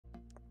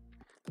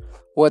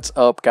What's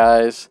up,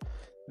 guys?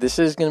 This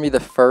is going to be the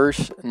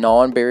first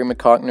non-Barry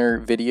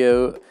McCockner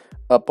video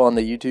up on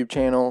the YouTube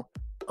channel.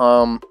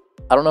 I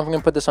don't know if I'm going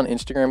to put this on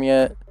Instagram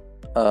yet.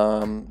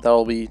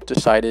 That'll be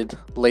decided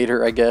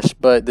later, I guess.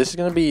 But this is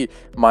going to be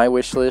my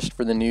wish list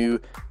for the new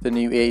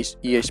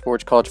EA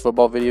Sports College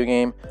Football video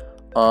game.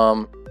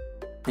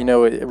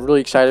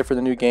 Really excited for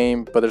the new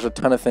game, but there's a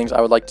ton of things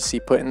I would like to see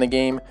put in the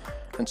game,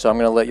 and so I'm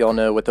going to let y'all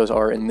know what those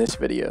are in this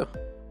video.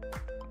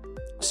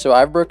 So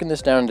I've broken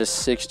this down into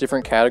 6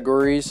 different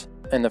categories,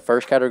 and the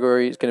first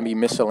category is going to be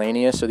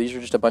miscellaneous. So these are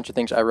just a bunch of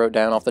things I wrote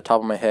down off the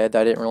top of my head that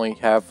I didn't really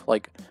have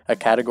like a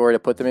category to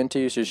put them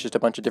into, so it's just a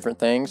bunch of different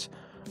things.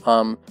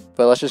 But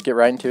let's just get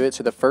right into it.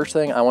 So the first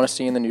thing I want to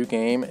see in the new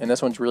game, and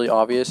this one's really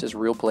obvious, is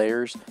real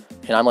players,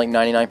 and I'm like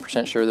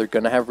 99% sure they're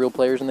going to have real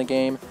players in the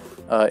game.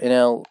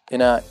 NIL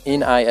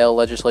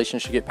legislation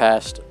should get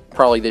passed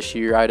probably this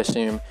year, I'd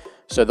assume,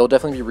 so there'll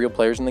definitely be real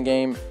players in the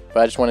game, but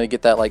I just wanted to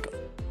get that like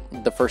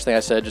the first thing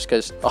I said, just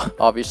because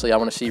obviously I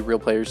want to see real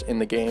players in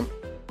the game.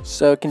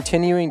 So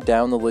continuing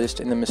down the list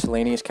in the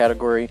miscellaneous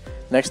category,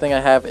 next thing I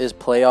have is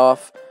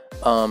playoff.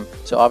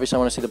 So obviously I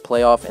want to see the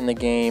playoff in the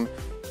game.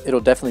 It'll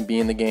definitely be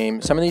in the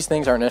game. Some of these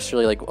things aren't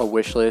necessarily like a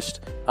wish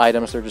list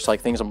items, they're just like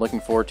things I'm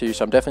looking forward to,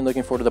 so I'm definitely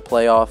looking forward to the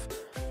playoff.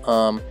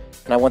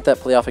 And I want that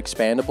playoff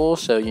expandable,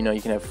 so you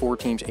can have 4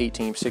 teams, 8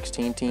 teams,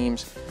 16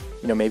 teams,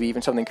 maybe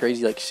even something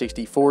crazy like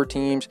 64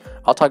 teams.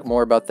 I'll talk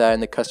more about that in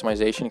the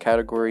customization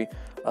category.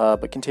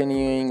 But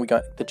continuing, we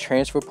got the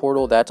transfer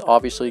portal. That's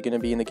obviously going to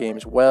be in the game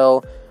as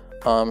well.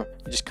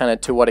 Just kind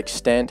of to what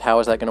extent, how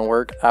is that going to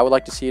work? I would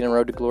like to see it in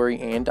Road to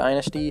Glory and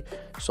Dynasty.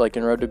 So like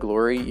in Road to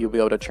Glory, you'll be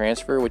able to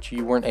transfer, which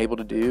you weren't able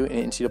to do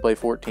in NCAA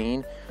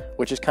 14,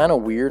 which is kind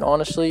of weird,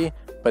 honestly,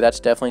 but that's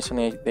definitely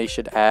something they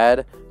should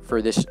add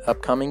for this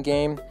upcoming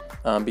game,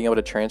 being able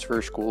to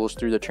transfer schools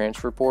through the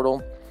transfer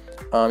portal.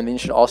 And then you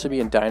should also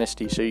be in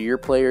Dynasty, so your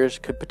players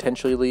could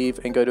potentially leave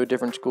and go to a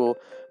different school,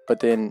 but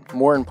then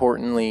more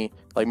importantly,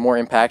 like more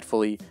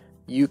impactfully,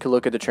 you could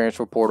look at the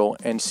transfer portal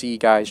and see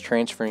guys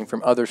transferring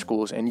from other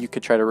schools, and you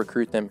could try to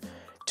recruit them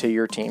to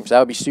your teams. That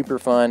would be super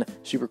fun,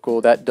 super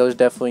cool. Those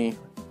definitely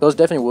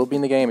will be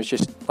in the game. It's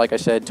just, like I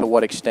said, to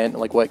what extent,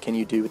 like what can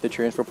you do with the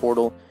transfer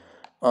portal.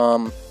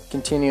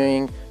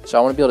 Continuing, so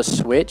I want to be able to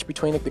switch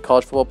between the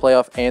college football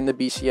playoff and the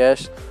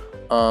BCS.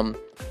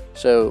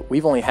 So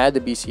we've only had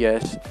the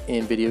BCS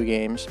in video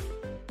games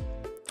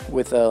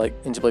with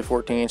like NCAA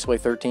 14, NCAA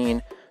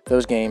 13,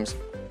 those games.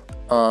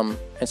 And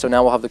so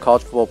now we'll have the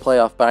college football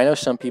playoff, but I know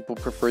some people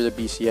prefer the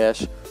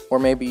BCS, or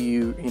maybe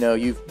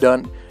you've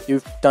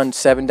done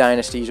 7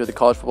 dynasties with the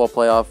college football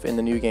playoff in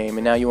the new game,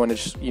 and now you want to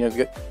just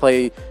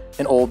play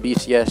an old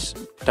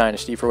BCS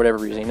dynasty for whatever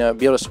reason.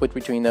 Be able to switch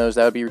between those.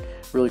 That would be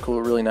really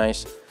cool, really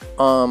nice.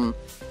 More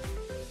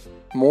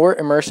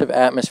immersive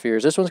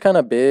atmospheres. This one's kind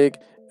of big.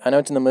 I know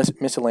it's in the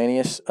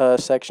miscellaneous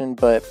section,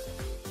 but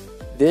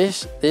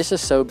this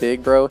is so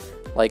big, bro.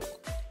 Like,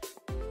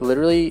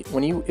 literally,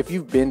 if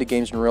you've been to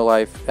games in real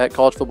life, at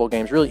college football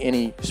games, really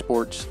any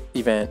sports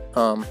event,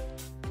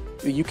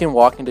 you can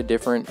walk into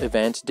different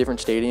events,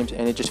 different stadiums,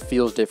 and it just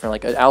feels different.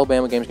 Like an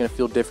Alabama game is going to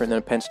feel different than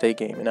a Penn State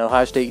game. An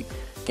Ohio State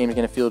game is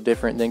going to feel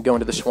different than going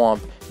to the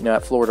Swamp,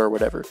 at Florida or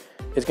whatever.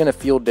 It's going to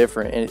feel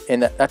different,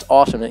 and that's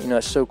awesome.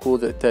 It's so cool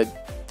that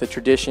the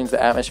traditions,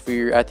 the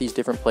atmosphere at these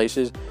different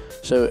places.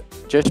 So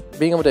just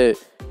being able to,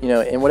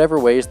 in whatever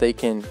ways they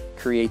can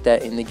create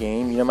that in the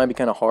game, it might be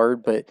kind of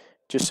hard, but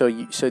just so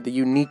the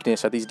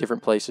uniqueness at these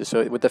different places.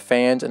 So with the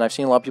fans, and I've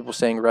seen a lot of people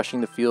saying rushing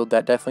the field,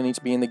 that definitely needs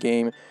to be in the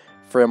game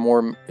for a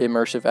more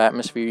immersive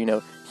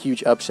atmosphere,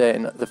 huge upset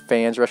and the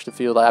fans rush the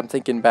field. I'm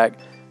thinking back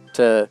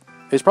to,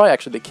 it's probably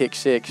actually the kick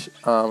 6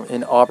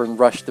 in Auburn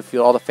rushed the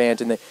field, all the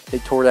fans, and they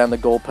tore down the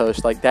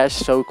goalpost. Like, that's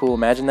so cool.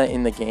 Imagine that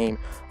in the game.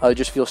 It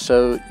just feels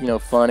so,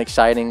 fun,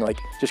 exciting, like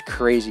just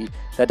crazy.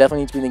 That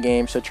definitely needs to be in the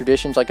game. So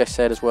traditions, like I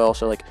said as well,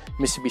 so like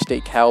Mississippi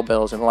State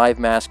cowbells and live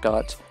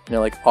mascots,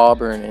 like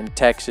Auburn and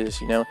Texas,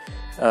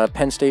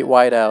 Penn State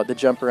whiteout, the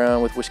jump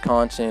around with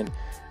Wisconsin.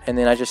 And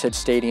then I just said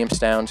stadium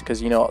sounds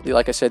because,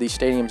 like I said, these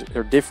stadiums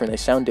are different. They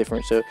sound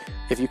different. So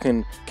if you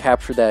can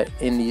capture that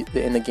in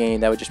the game,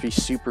 that would just be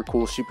super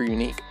cool, super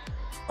unique.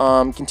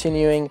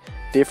 Continuing,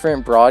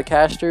 different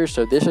broadcasters.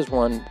 So this is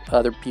one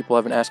other people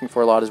have been asking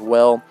for a lot as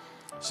well.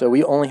 So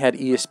we only had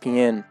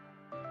ESPN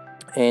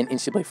and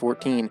NCAA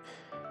 14.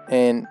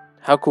 And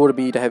how cool would it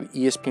be to have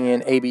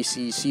ESPN,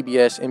 ABC,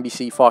 CBS,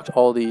 NBC, Fox,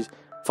 all these.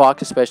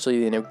 Fox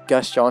especially,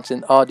 Gus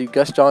Johnson. Oh, dude,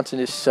 Gus Johnson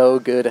is so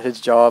good at his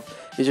job.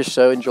 He's just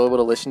so enjoyable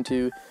to listen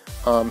to.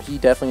 He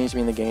definitely needs to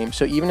be in the game.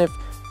 So even if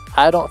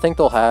I don't think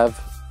they'll have,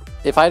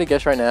 if I had to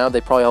guess right now, they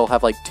probably all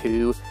have like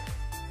 2.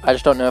 I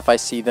just don't know if I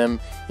see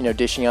them,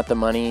 dishing out the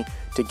money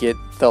to get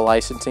the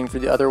licensing for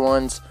the other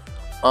ones.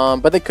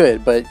 But they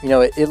could. But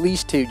at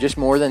least 2, just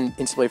more than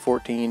NCAA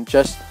 14.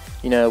 Just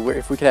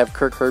if we could have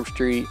Kirk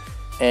Herbstreit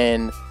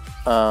and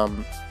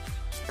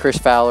Chris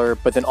Fowler,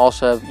 but then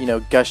also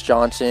have Gus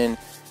Johnson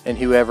and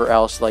whoever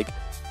else, like,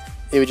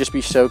 it would just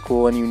be so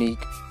cool and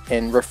unique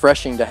and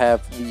refreshing to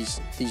have these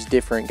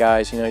different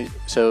guys,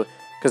 so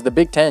because the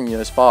Big Ten,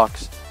 is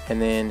Fox,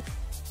 and then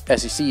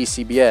SEC,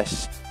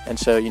 CBS. And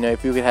so, you know,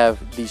 if we could have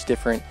these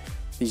different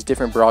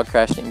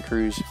broadcasting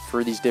crews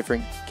for these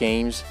different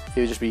games, it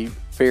would just be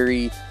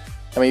very,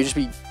 I mean,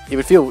 it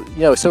would feel, you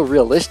know, so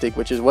realistic,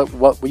 which is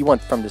what we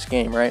want from this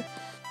game, right?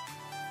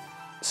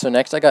 So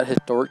next I got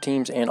historic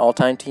teams and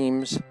all-time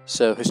teams.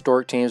 So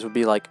historic teams would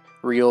be like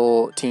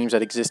real teams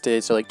that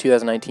existed. So like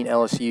 2019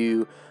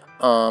 LSU,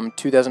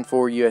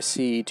 2004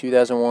 USC,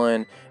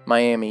 2001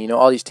 Miami. You know,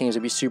 all these teams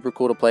would be super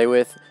cool to play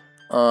with.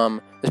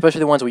 Especially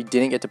the ones we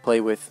didn't get to play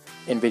with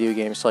in video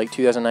games. So like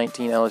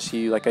 2019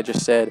 LSU, like I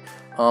just said,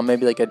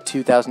 maybe like a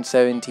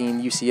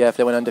 2017 UCF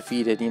that went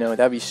undefeated. You know,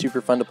 that'd be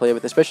super fun to play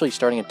with, especially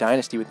starting a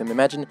dynasty with them.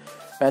 Imagine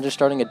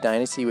starting a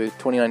dynasty with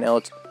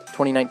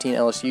 2019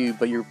 LSU,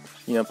 but you're,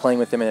 you know, playing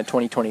with them in a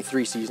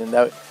 2023 season.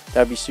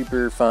 That'd be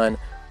super fun.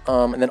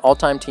 And then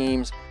all-time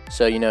teams.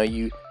 So, you know,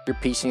 you're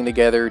piecing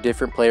together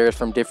different players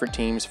from different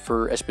teams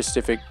for a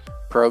specific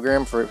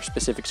program, for a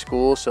specific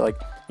school. So like,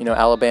 you know,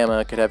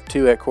 Alabama could have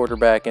 2 at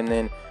quarterback, and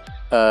then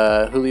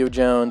Julio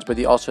Jones, but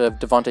they also have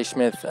Devontae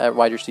Smith at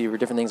wide receiver,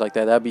 different things like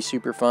that. That'd be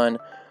super fun.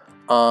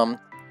 I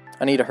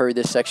need to hurry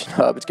this section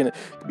up. It's going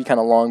to be kind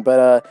of long,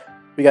 but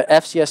we got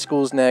FCS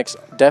schools next.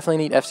 Definitely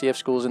need FCS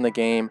schools in the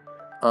game.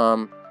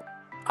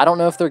 I don't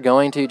know if they're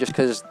going to, just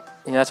because,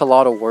 you know, that's a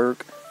lot of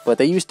work, but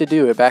they used to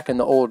do it back in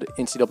the old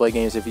NCAA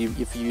games. If you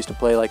used to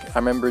play, like I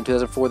remember in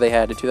 2004 they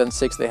had it,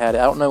 2006 they had it.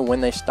 I don't know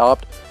when they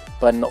stopped,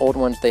 but in the old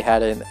ones they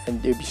had it,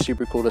 and it would be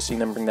super cool to see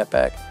them bring that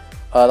back.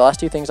 The last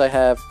 2 things I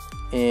have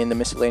in the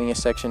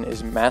miscellaneous section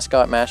is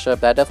mascot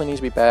mashup. That definitely needs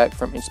to be back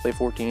from NCAA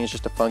 14. It's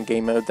just a fun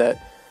game mode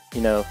that,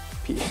 you know,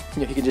 you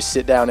can just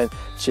sit down and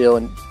chill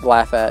and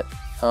laugh at.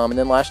 And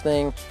then last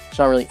thing, it's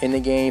not really in the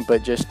game,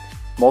 but just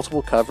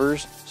multiple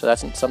covers. So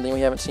that's something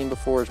we haven't seen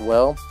before as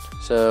well.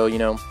 So, you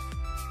know,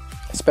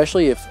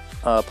 especially if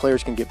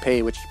players can get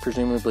paid, which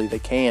presumably they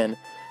can,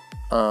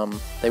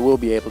 they will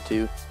be able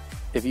to.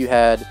 If you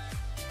had,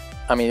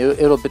 I mean,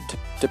 it'll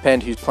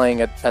depend who's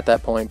playing at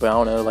that point, but I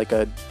don't know, like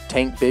a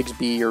Tank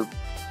Bigsby or,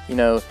 you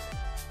know,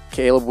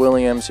 Caleb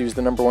Williams, who's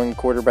the #1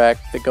 quarterback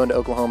that go into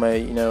Oklahoma.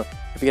 You know,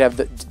 if you could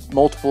have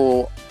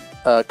multiple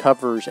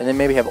covers, and then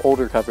maybe have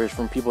older covers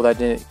from people that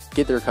didn't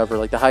get their cover,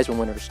 like the Heisman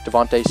winners,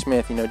 Devontae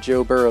Smith, you know,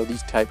 Joe Burrow,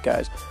 these type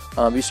guys.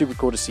 It'd be super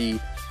cool to see,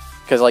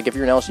 because like if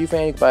you're an LSU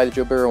fan, you can buy the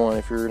Joe Burrow one.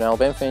 If you're an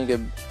Alabama fan, you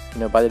could, you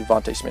know, buy the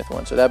Devontae Smith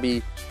one. So that'd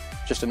be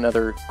just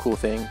another cool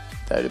thing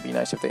that would be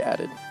nice if they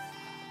added.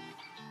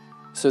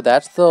 So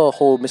that's the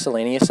whole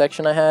miscellaneous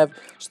section I have.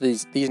 So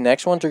these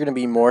next ones are going to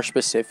be more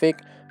specific.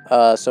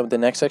 So the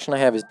next section I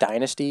have is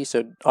Dynasty.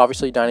 So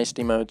obviously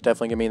Dynasty mode's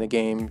definitely going to be in the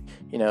game.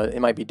 You know, it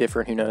might be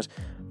different, who knows.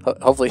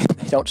 Hopefully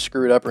they don't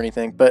screw it up or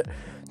anything. But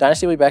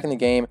Dynasty will be back in the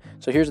game.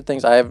 So here's the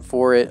things I have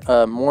for it.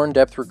 More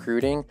in-depth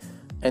recruiting.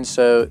 And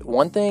so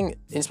one thing,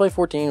 NCAA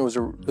 14 was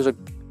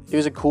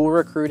a cool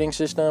recruiting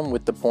system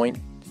with the point.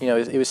 You know,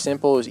 it was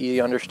simple, it was easy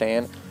to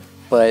understand.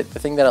 But the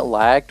thing that it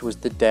lacked was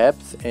the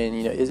depth, and,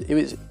 you know, it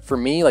was, for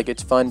me, like,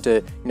 it's fun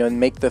to, you know,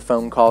 make the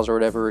phone calls or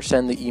whatever, or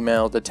send the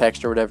email, the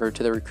text or whatever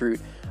to the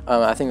recruit.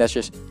 I think that's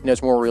just, you know,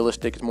 it's more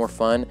realistic, it's more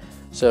fun.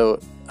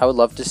 So I would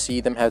love to see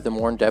them have the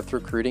more in-depth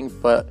recruiting,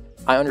 but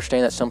I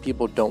understand that some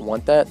people don't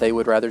want that. They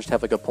would rather just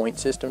have like a point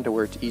system to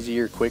where it's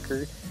easier,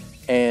 quicker.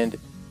 And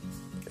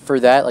for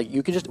that, like,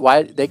 you could just,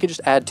 they could just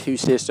add 2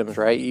 systems,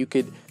 right? You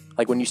could,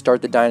 like, when you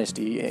start the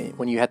dynasty,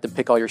 when you have to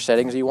pick all your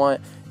settings you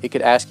want, it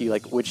could ask you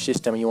like which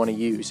system you want to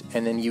use,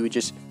 and then you would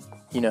just,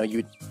 you know, you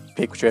would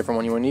pick whichever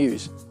one you want to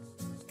use.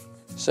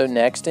 So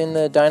next in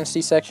the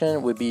dynasty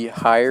section would be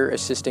hire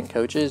assistant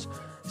coaches.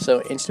 So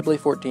in NCAA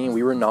 14,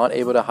 we were not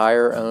able to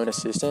hire our own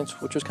assistants,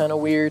 which was kind of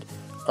weird.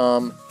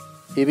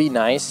 It'd be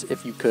nice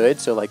if you could.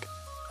 So, like,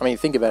 I mean,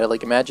 think about it.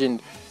 Like,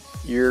 imagine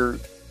you're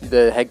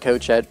the head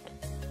coach at,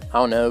 I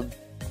don't know,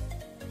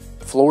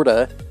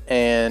 Florida,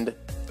 and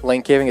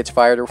Lane Kiffin gets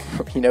fired, or,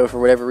 you know, for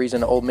whatever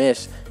reason, to Ole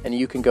Miss, and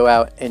you can go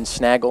out and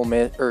snag Ole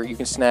Miss, or you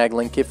can snag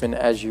Lane Kiffin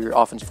as your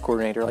offensive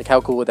coordinator. Like,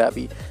 how cool would that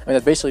be? I mean,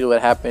 that's basically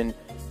what happened.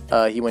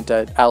 He went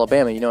to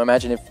Alabama. You know,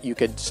 imagine if you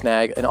could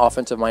snag an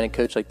offensive-minded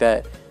coach like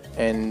that,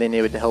 and then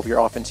it would help your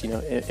offense, you know,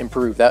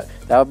 improve. That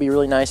would be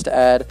really nice to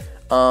add.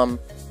 I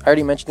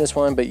already mentioned this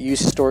one, but use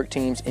historic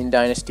teams in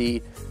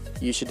Dynasty.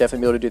 You should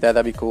definitely be able to do that.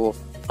 That'd be cool.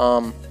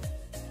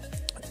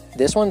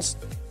 This one's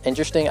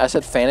interesting. I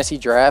said fantasy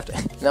draft.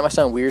 That might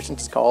sound weird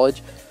since it's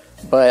college,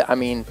 but I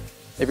mean,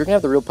 if you're gonna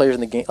have the real players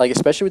in the game, like,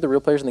 especially with the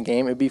real players in the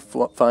game, it'd be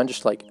fun.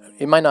 Just like,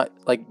 it might not,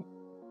 like,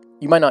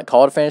 you might not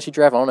call it a fantasy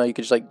draft. I don't know. You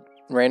could just like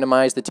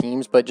randomize the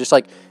teams, but just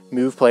like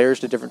move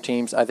players to different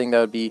teams. I think that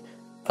would be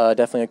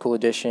definitely a cool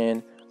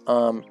addition.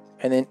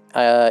 And then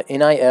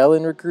NIL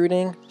in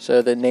recruiting,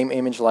 so the name,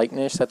 image,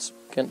 likeness, that's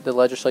the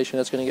legislation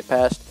that's going to get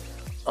passed.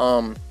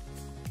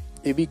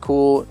 It'd be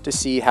cool to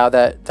see how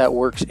that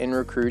works in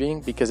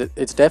recruiting, because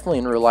it's definitely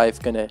in real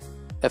life going to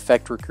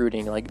affect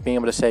recruiting. Like, being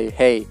able to say,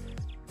 hey,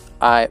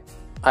 at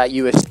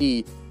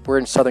USC, we're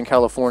in Southern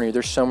California.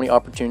 There's so many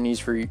opportunities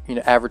for, you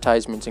know,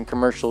 advertisements and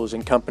commercials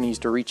and companies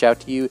to reach out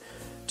to you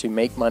to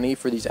make money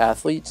for these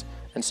athletes.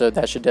 And so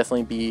that should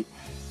definitely be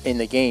in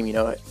the game. You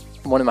know,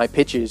 one of my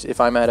pitches, if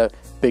I'm at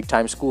big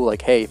time school,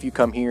 like, hey, if you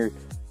come here,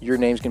 your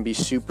name's gonna be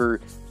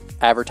super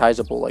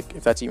advertisable, like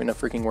if that's even a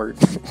freaking word.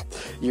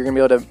 You're gonna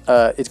be able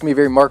to it's gonna be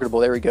very marketable.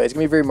 There we go. It's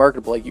gonna be very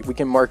marketable. Like we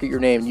can market your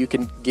name, you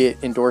can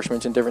get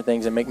endorsements and different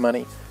things and make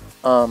money.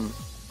 And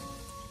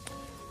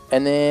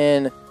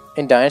then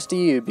in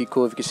Dynasty, it would be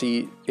cool if you could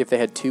see if they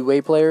had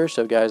two-way players,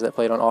 so guys that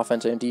played on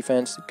offense and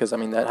defense, because I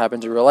mean that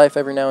happens in real life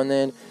every now and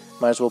then.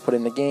 Might as well put it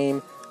in the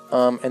game.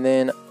 And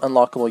then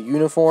unlockable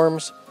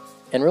uniforms,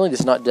 and really this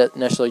is not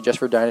necessarily just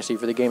for Dynasty,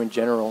 for the game in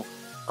general.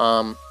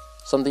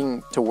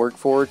 Something to work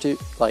forward to,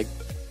 like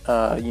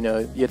you know,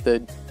 you have to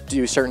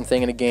do a certain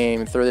thing in a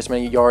game and throw this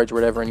many yards or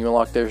whatever, and you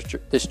unlock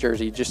this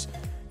jersey. Just,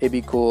 it'd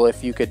be cool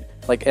if you could,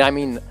 like, and I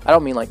mean, I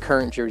don't mean like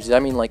current jerseys, I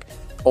mean like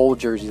old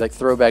jerseys, like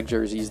throwback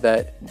jerseys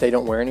that they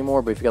don't wear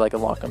anymore, but if you could like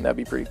unlock them, that'd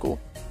be pretty cool.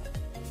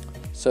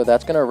 So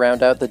that's going to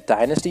round out the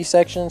Dynasty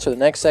section. So the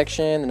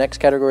next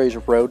category is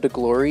Road to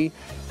Glory.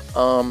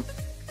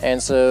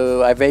 And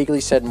so I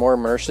vaguely said more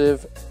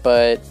immersive,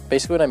 but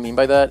basically what I mean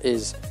by that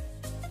is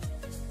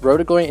Road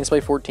to Glory,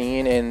 NCAA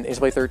 14 and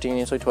NCAA 13,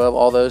 NCAA 12,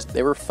 all those,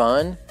 they were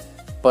fun,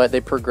 but they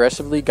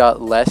progressively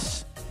got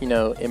less, you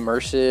know,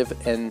 immersive,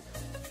 and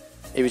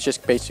it was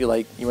just basically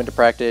like you went to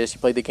practice, you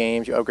played the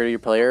games, you upgraded your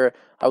player.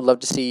 I would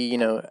love to see, you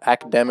know,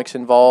 academics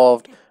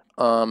involved,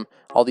 all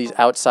these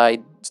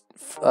outside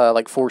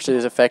like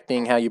forces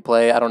affecting how you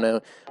play. I don't know.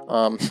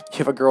 You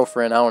have a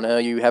girlfriend, I don't know,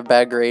 you have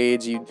bad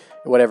grades, you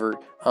whatever.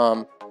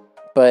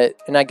 But,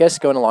 and I guess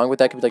going along with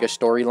that could be like a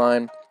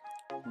storyline,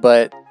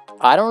 but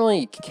I don't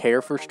really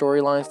care for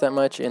storylines that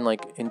much in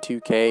like in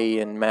 2K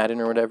and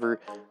Madden or whatever.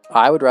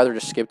 I would rather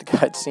just skip the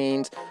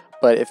cutscenes.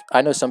 But if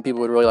I know some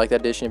people would really like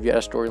that addition if you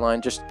had a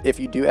storyline. Just if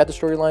you do add the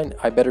storyline,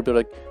 I better be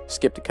able to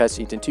skip the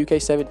cutscenes. In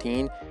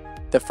 2K17,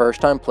 the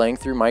first time playing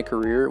through my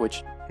career,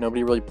 which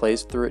nobody really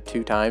plays through it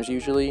 2 times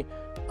usually,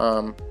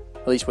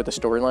 at least with the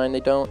storyline they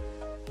don't.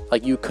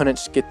 Like you couldn't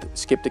skip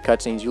the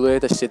cutscenes. You literally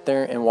had to sit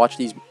there and watch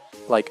these.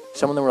 Like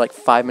some of them were like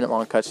 5-minute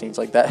long cutscenes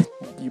like that.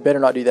 You better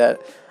not do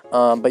that.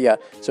 But yeah,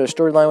 so a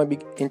storyline would be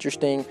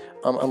interesting.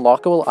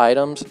 Unlockable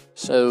items.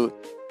 So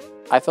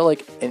I felt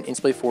like in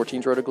NCAA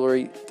 14's Road to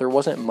Glory, there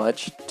wasn't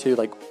much to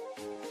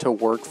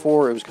work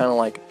for. It was kind of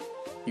like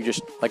you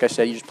just, like I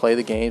said, you just play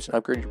the games and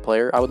upgrade your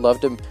player. I would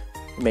love to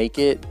make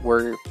it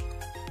where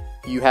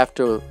you have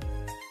to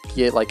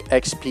get like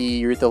XP,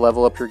 you have to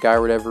level up your guy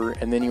or whatever,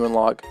 and then you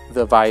unlock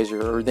the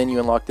visor, or then you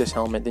unlock this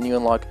helmet, then you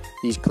unlock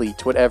these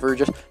cleats, whatever.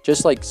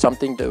 Just like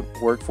something to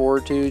work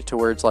forward to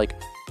where it's like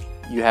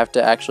you have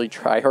to actually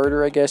try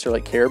harder, I guess, or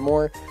like care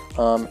more.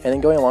 And then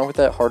going along with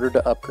that, harder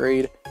to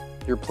upgrade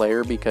your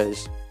player,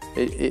 because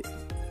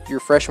your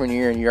freshman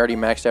year and you're already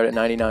maxed out at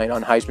 99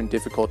 on Heisman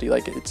difficulty.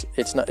 Like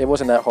it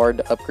wasn't that hard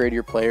to upgrade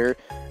your player.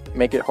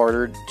 Make it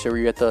harder to where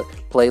you have to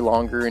play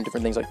longer and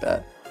different things like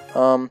that.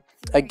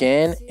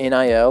 Again,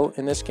 NIL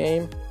in this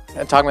game.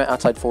 I'm talking about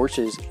outside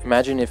forces.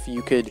 Imagine if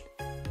you could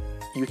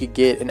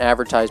get an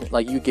advertisement,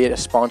 like you get a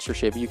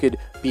sponsorship, you could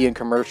be in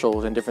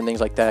commercials and different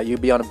things like that.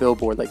 You'd be on a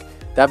billboard, like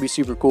that'd be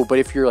super cool. But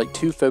if you're like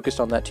too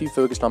focused on that, too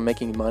focused on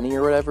making money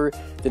or whatever,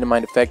 then it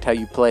might affect how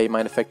you play, it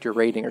might affect your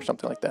rating or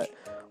something like that.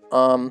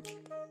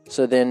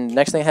 So then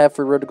next thing I have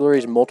for Road to Glory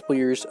is multiple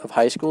years of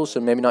high school. So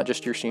maybe not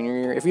just your senior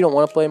year. If you don't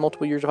want to play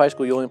multiple years of high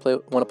school, you only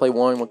want to play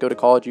one, go to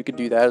college, you could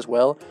do that as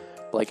well.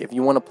 Like if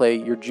you want to play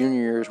your junior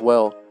year as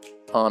well,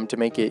 to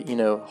make it, you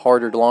know,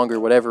 harder, longer,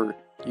 whatever,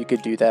 you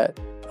could do that.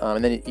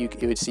 And then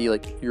it would see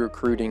like your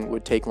recruiting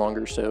would take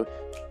longer. So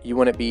you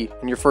wouldn't be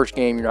in your first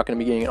game, you're not going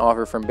to be getting an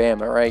offer from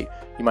Bama, right?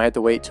 You might have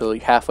to wait till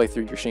halfway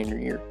through your senior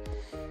year.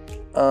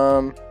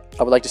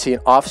 I would like to see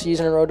an off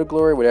season in Road to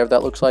Glory, whatever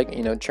that looks like,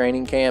 you know,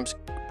 training camps,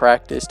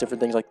 practice,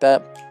 different things like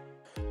that.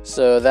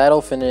 So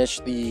that'll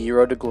finish the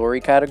Road to Glory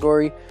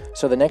category.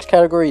 So the next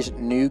category is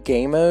new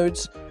game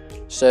modes.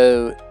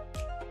 So,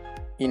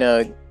 you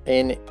know,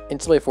 in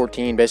NCAA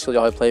 14, basically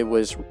all I played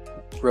was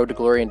Road to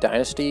Glory and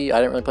Dynasty. I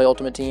didn't really play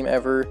Ultimate Team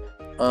ever.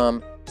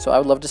 So I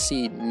would love to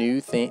see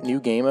new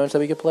game modes that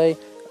we could play.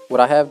 What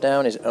I have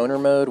down is owner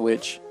mode,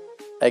 which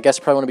I guess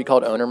probably want to be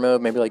called owner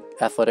mode, maybe like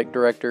athletic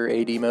director,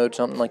 AD mode,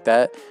 something like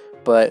that.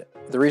 But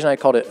the reason I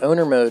called it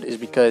owner mode is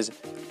because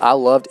I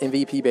loved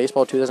MVP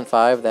Baseball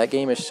 2005. That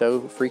game is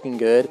so freaking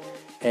good.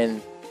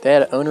 And they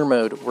had owner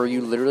mode where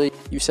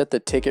you set the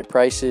ticket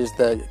prices,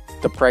 the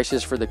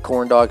prices for the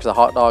corn dogs, the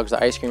hot dogs,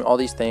 the ice cream, all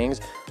these things,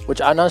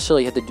 which I not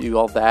necessarily had to do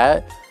all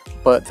that.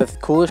 But the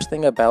coolest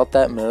thing about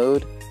that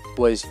mode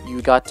was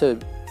you got to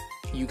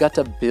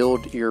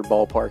build your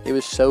ballpark. It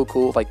was so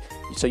cool. Like,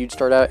 so you'd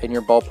start out and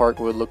your ballpark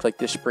would look like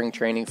this spring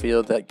training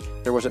field. Like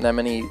there wasn't that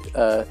many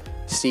there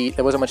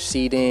wasn't much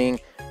seating.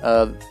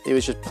 It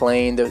was just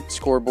plain. The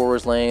scoreboard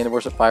was lame. There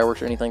wasn't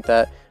fireworks or anything like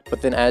that.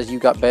 But then as you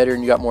got better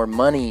and you got more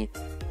money,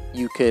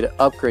 you could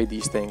upgrade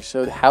these things.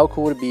 So how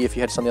cool would it be if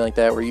you had something like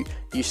that where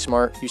you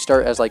start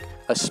as like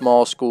a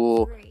small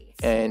school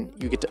and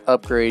you get to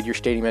upgrade your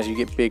stadium as you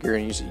get bigger,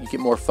 and you get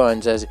more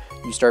funds as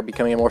you start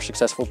becoming a more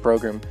successful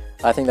program.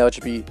 I think that would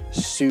just be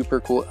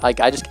super cool. Like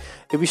it'd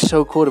be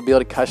so cool to be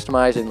able to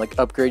customize and like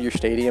upgrade your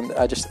stadium.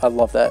 I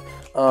love that.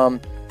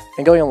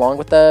 And going along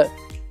with that,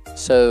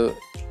 so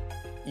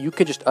you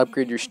could just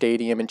upgrade your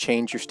stadium and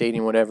change your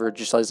stadium, whatever,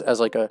 just as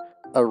like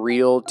a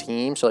real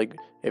team. So like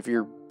if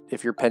you're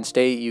Penn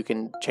State, you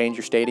can change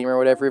your stadium or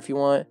whatever if you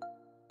want.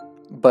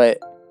 But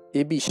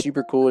it'd be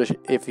super cool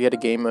if you had a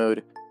game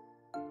mode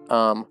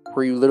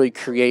where you literally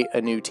create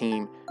a new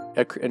team,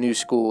 a new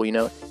school, you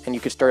know, and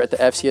you could start at the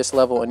FCS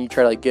level and you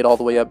try to like get all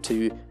the way up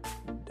to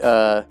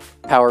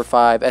Power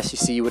 5,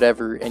 SEC,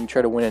 whatever, and you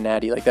try to win a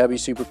natty. Like that'd be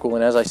super cool.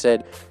 And as I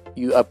said,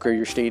 you upgrade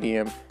your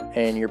stadium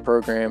and your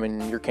program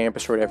and your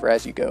campus or whatever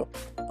as you go.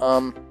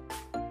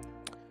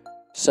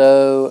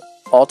 So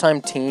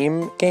all-time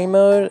team game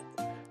mode,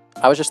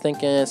 I was just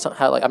thinking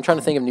somehow, like I'm trying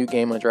to think of new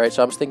game modes, right?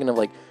 So I was thinking of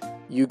like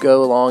you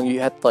go along, you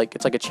have to, like,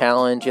 it's like a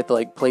challenge, you have to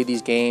like play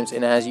these games,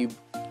 and as you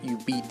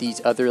beat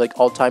these other like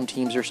all-time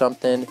teams or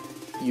something,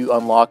 you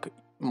unlock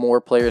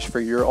more players for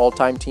your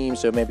all-time team.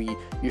 So maybe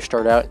you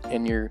start out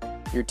and your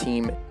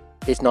team,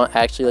 it's not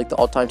actually like the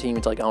all-time team,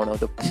 it's like, I don't know,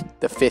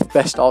 the 5th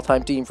best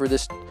all-time team for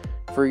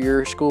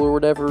your school or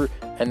whatever,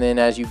 and then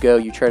as you go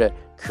you try to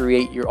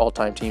create your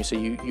all-time team, so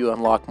you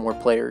unlock more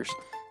players.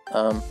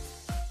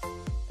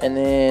 And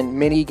then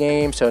mini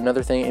games. So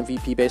another thing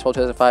MVP Baseball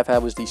 2005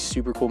 had was these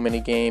super cool mini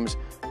games.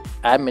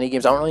 Add mini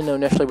games. I don't really know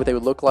necessarily what they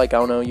would look like. I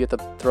don't know. You have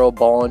to throw a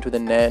ball into the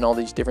net and all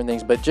these different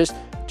things, but just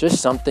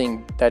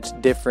something that's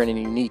different and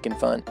unique and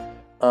fun.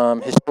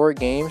 Historic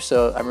games.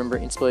 So I remember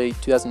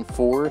NCAA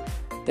 2004.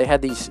 They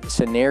had these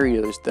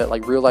scenarios that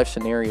like real life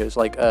scenarios,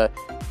 like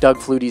Doug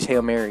Flutie's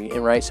Hail Mary,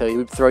 and right. So he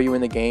would throw you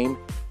in the game,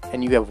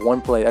 and you have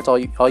one play. That's all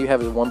you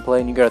have is one play,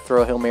 and you got to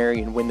throw a Hail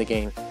Mary and win the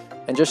game.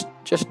 And just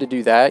to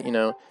do that, you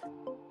know.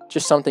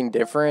 Just something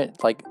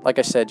different, like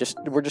I said,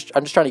 I'm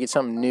just trying to get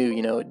something new,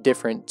 you know,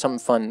 different, something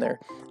fun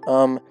there.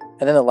 And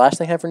then the last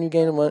thing I had for new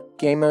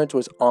game modes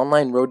was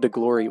Online Road to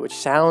Glory, which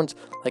sounds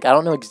like, I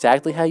don't know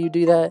exactly how you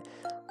do that,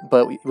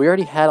 but we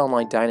already had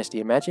Online Dynasty.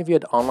 Imagine if you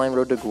had Online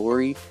Road to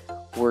Glory,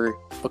 where,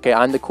 okay,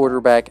 I'm the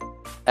quarterback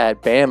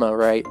at Bama,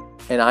 right,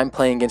 and I'm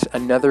playing against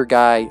another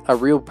guy, a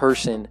real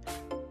person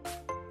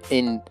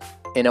in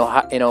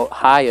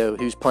Ohio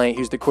who's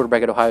the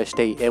quarterback at Ohio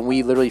State, and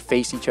we literally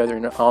face each other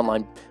in an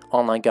online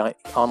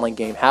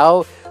game.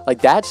 How,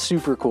 like, that's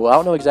super cool. I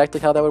don't know exactly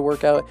how that would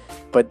work out,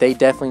 but they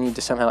definitely need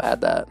to somehow add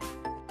that.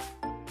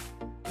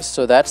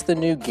 So that's the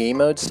new game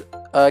modes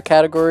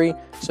category.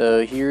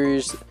 So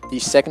here's the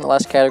second to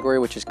last category,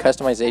 which is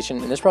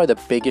customization, and this is probably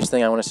the biggest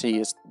thing I want to see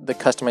is the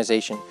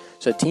customization.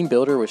 So Team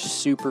Builder was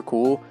super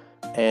cool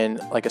and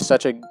like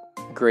such a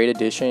great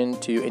addition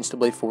to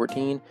NCAA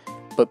 14.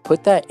 But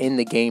put that in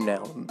the game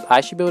now.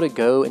 I should be able to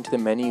go into the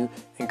menu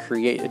and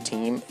create a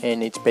team,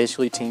 and it's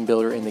basically Team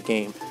Builder in the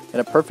game. And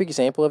a perfect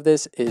example of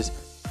this is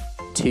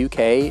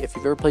 2K. If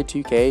you've ever played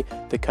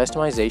 2K, the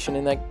customization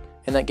in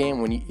that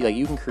game, when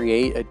you can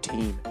create a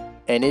team,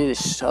 and it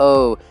is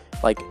so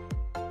like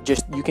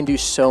you can do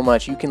so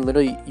much. You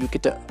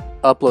get to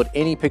upload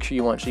any picture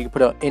you want. So you can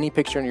put out any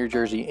picture on your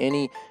jersey,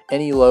 any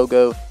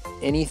logo,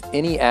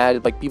 any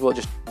ad. Like people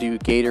just do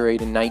Gatorade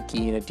and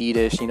Nike and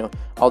Adidas, you know,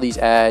 all these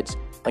ads.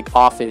 Like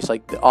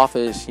The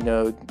Office, you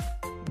know,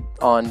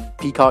 on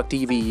Peacock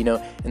TV, you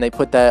know, and they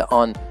put that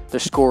on the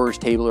scorers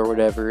table or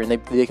whatever, and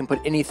they can put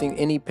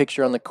any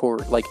picture on the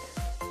court. Like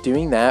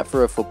doing that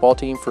for a football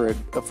team, for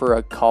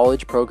a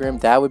college program,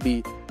 that would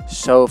be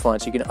so fun.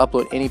 So you can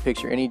upload any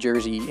picture, any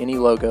jersey, any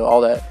logo, all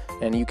that,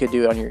 and you could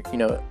do it on your, you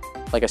know,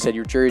 like I said,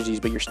 your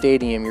jerseys, but your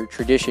stadium, your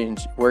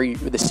traditions,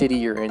 the city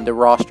you're in, the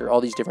roster,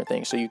 all these different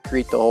things. So you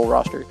create the whole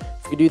roster.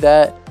 If you do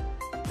that,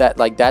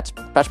 that's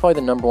probably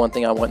the number one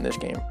thing I want in this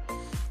game.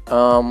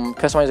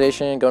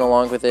 Customization, going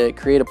along with it,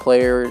 create a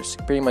player, it's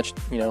pretty much,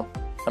 you know,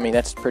 I mean,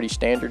 that's pretty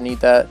standard, need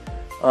that.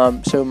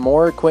 So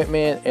more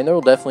equipment, and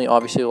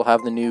obviously will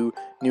have the new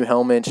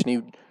helmets,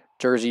 new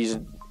jerseys,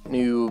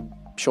 new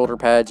shoulder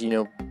pads, you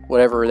know,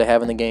 whatever they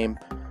have in the game.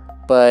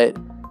 But,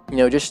 you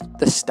know, just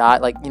the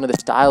style, like, you know, the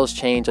styles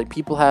change. Like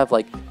people have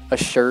like a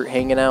shirt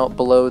hanging out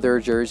below their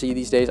jersey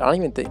these days. I don't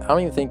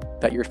even think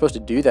that you're supposed to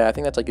do that. I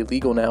think that's like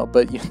illegal now,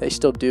 but they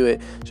still do it.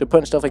 So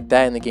putting stuff like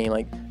that in the game,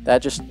 like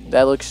that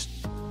looks,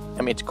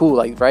 I mean, it's cool,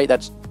 like, right?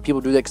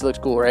 People do that because it looks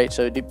cool, right?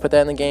 So put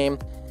that in the game.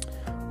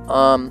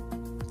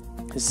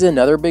 This is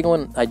another big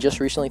one I just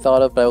recently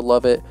thought of, but I would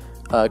love it.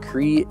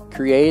 Create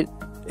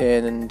 /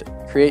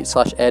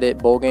 edit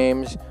bowl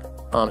games.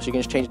 So you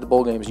can just change the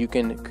bowl games. You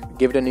can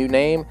give it a new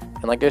name,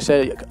 and like I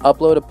said,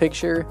 upload a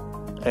picture,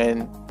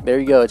 and there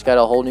you go. It's got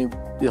a whole new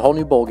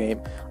bowl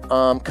game.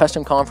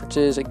 Custom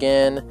conferences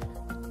again.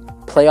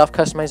 Playoff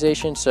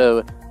customization.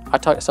 So I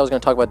was going to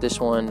talk about this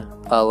one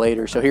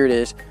later. So here it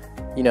is.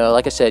 You know,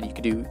 like I said, you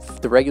could do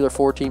the regular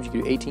 4 teams, you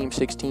could do 8 teams,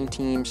 16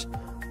 teams,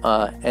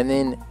 and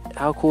then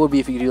how cool would it be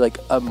if you could do like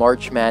a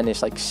March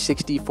Madness, like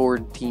 64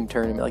 team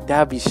tournament? Like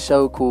that would be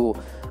so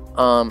cool.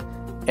 And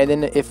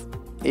then if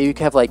you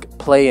could have like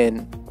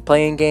playing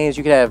games,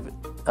 you could have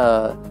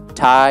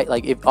tie,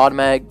 like if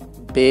automatic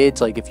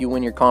bids, like if you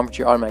win your conference,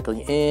 you're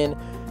automatically in.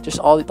 Just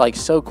all like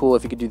so cool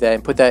if you could do that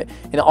and put that,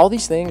 and all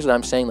these things that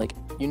I'm saying, like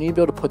you need to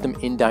be able to put them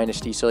in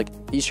Dynasty. So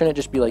like these shouldn't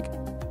just be like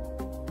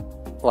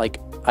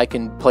I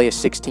can play a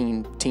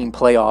 16-team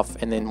playoff,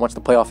 and then once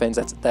the playoff ends,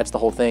 that's the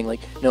whole thing.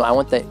 Like, no, I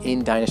want that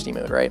in Dynasty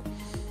mode, right?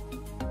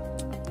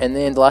 And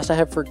then the last I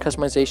have for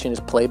customization is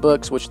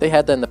playbooks, which they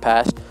had that in the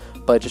past,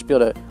 but just be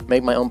able to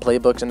make my own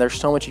playbooks. And there's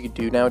so much you could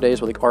do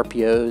nowadays with like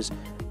RPOs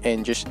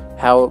and just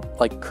how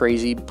like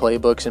crazy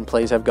playbooks and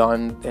plays have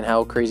gone, and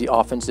how crazy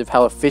offensive,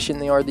 how efficient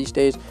they are these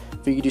days.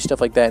 If you could do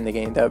stuff like that in the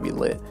game, that would be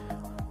lit.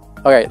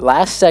 All right,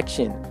 last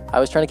section. I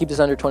was trying to keep this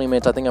under 20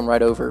 minutes. I think I'm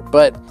right over,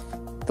 but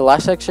the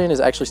last section is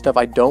actually stuff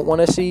I don't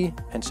want to see,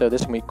 and so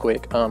this can be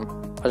quick.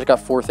 I just got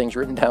 4 things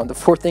written down. The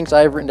 4 things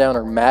I have written down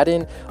are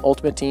Madden,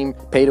 Ultimate Team,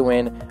 Pay to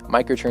Win,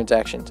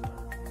 microtransactions.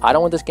 I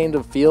don't want this game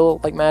to feel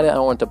like Madden. I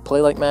don't want it to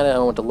play like Madden. I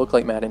don't want it to look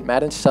like Madden.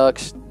 Madden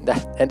sucks.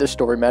 That end of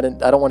story.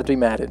 Madden. I don't want it to be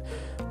Madden.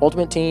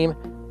 Ultimate Team.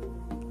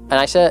 And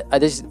I said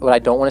this is what I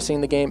don't want to see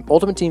in the game.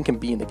 Ultimate Team can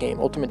be in the game.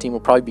 Ultimate Team will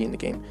probably be in the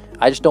game.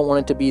 I just don't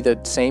want it to be the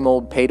same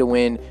old pay to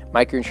win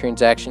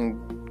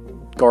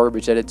microtransaction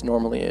garbage that it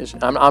normally is.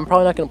 I'm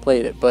probably not going to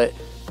play it, but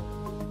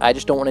I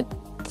just don't want it.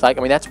 Like,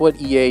 I mean, that's what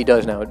EA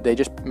does now. They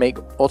just make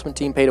Ultimate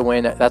Team pay to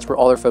win. That's where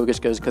all their focus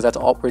goes, because that's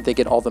all where they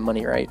get all the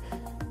money, right?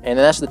 And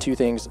then that's the 2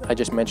 things I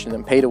just mentioned,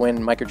 them pay to win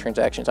and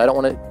microtransactions. I don't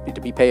want it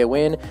to be pay to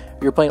win.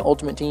 If you're playing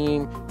Ultimate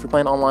Team, if you're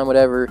playing online,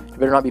 whatever, you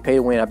better not be pay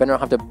to win. I better not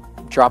have to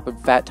drop a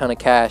fat ton of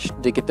cash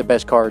to get the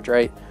best cards,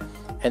 right?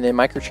 And then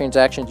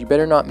microtransactions, you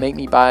better not make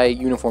me buy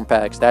uniform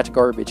packs. That's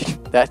garbage.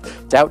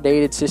 That's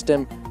outdated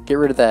system. Get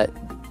rid of that.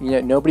 You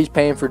know, nobody's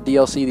paying for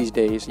DLC these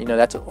days. You know,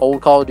 that's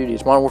old Call of Duty.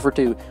 It's Modern Warfare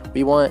 2.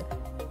 We want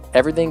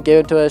everything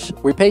given to us.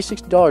 We pay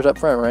 $60 up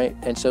front, right?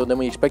 And so then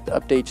we expect the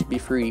updates to be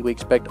free. We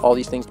expect all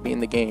these things to be in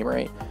the game,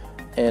 right?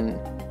 And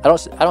I don't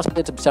say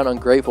it to sound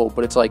ungrateful,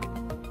 but it's like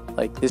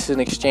this is an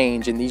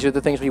exchange, and these are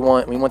the things we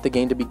want. We want the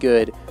game to be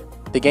good.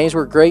 The games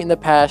were great in the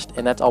past,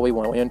 and that's all we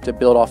want. We want to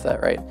build off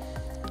that, right?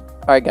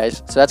 All right,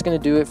 guys. So that's gonna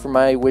do it for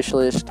my wish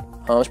list.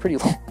 It's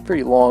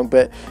pretty long,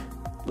 but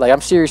like, I'm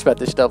serious about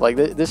this stuff. Like,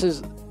 this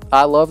is,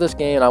 I love this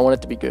game, and I want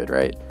it to be good,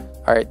 right?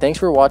 All right, thanks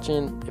for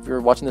watching. If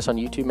you're watching this on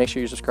YouTube, make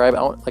sure you subscribe.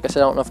 Like I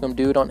said, I don't know if I'm going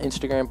to do it on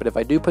Instagram, but if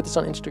I do put this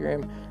on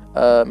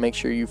Instagram, make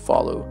sure you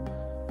follow.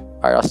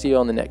 All right, I'll see you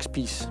on the next.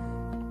 Peace.